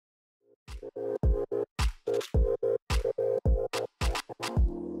Hey,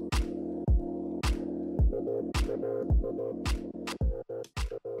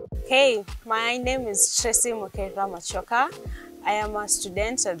 my name is Tracey Mokeira. I am a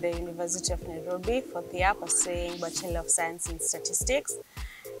student at the University of Nairobi, 4th year, pursuing Bachelor of Science in Statistics,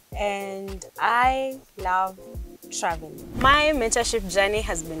 and I love traveling. My mentorship journey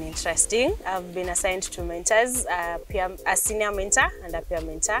has been interesting. I've been assigned to mentors, a senior mentor and a peer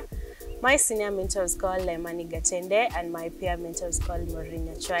mentor. My senior mentor is called Laimani Gatende and my peer mentor is called Maureen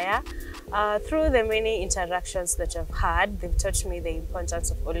Chwaya. Through the many interactions that I've had, they've taught me the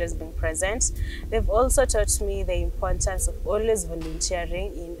importance of always being present. They've also taught me the importance of always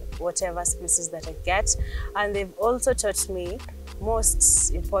volunteering in whatever spaces that I get. And they've also taught me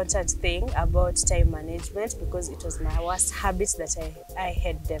most important thing about time management, because it was my worst habit that I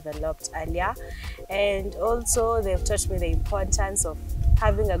had developed earlier. And also they've taught me the importance of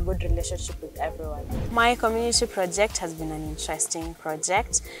having a good relationship with everyone. My community project has been an interesting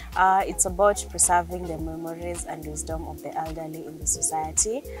project. It's about preserving the memories and wisdom of the elderly in the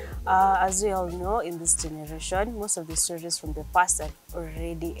society. As we all know, in this generation, most of the stories from the past are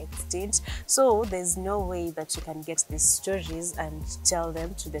already extinct. So there's no way that you can get these stories and tell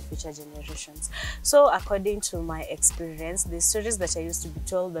them to the future generations. So according to my experience, the stories that I used to be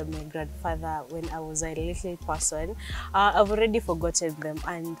told by my grandfather when I was a little person, I've already forgotten them,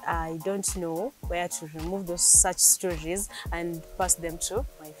 and I don't know where to remove those such stories and pass them to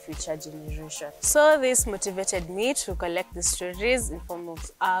my future generation. So this motivated me to collect the stories in form of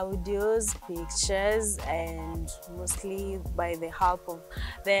audios, pictures, and mostly by the help of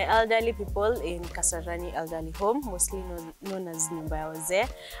the elderly people in Kasarani Elderly Home, mostly known as Nyumba ya Wazee,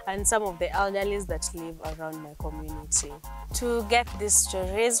 and some of the elderlies that live around my community. To get these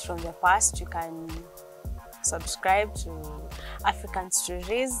stories from the past, you can subscribe to African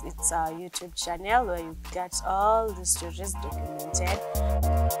Stories. It's our YouTube channel where you get all the stories documented.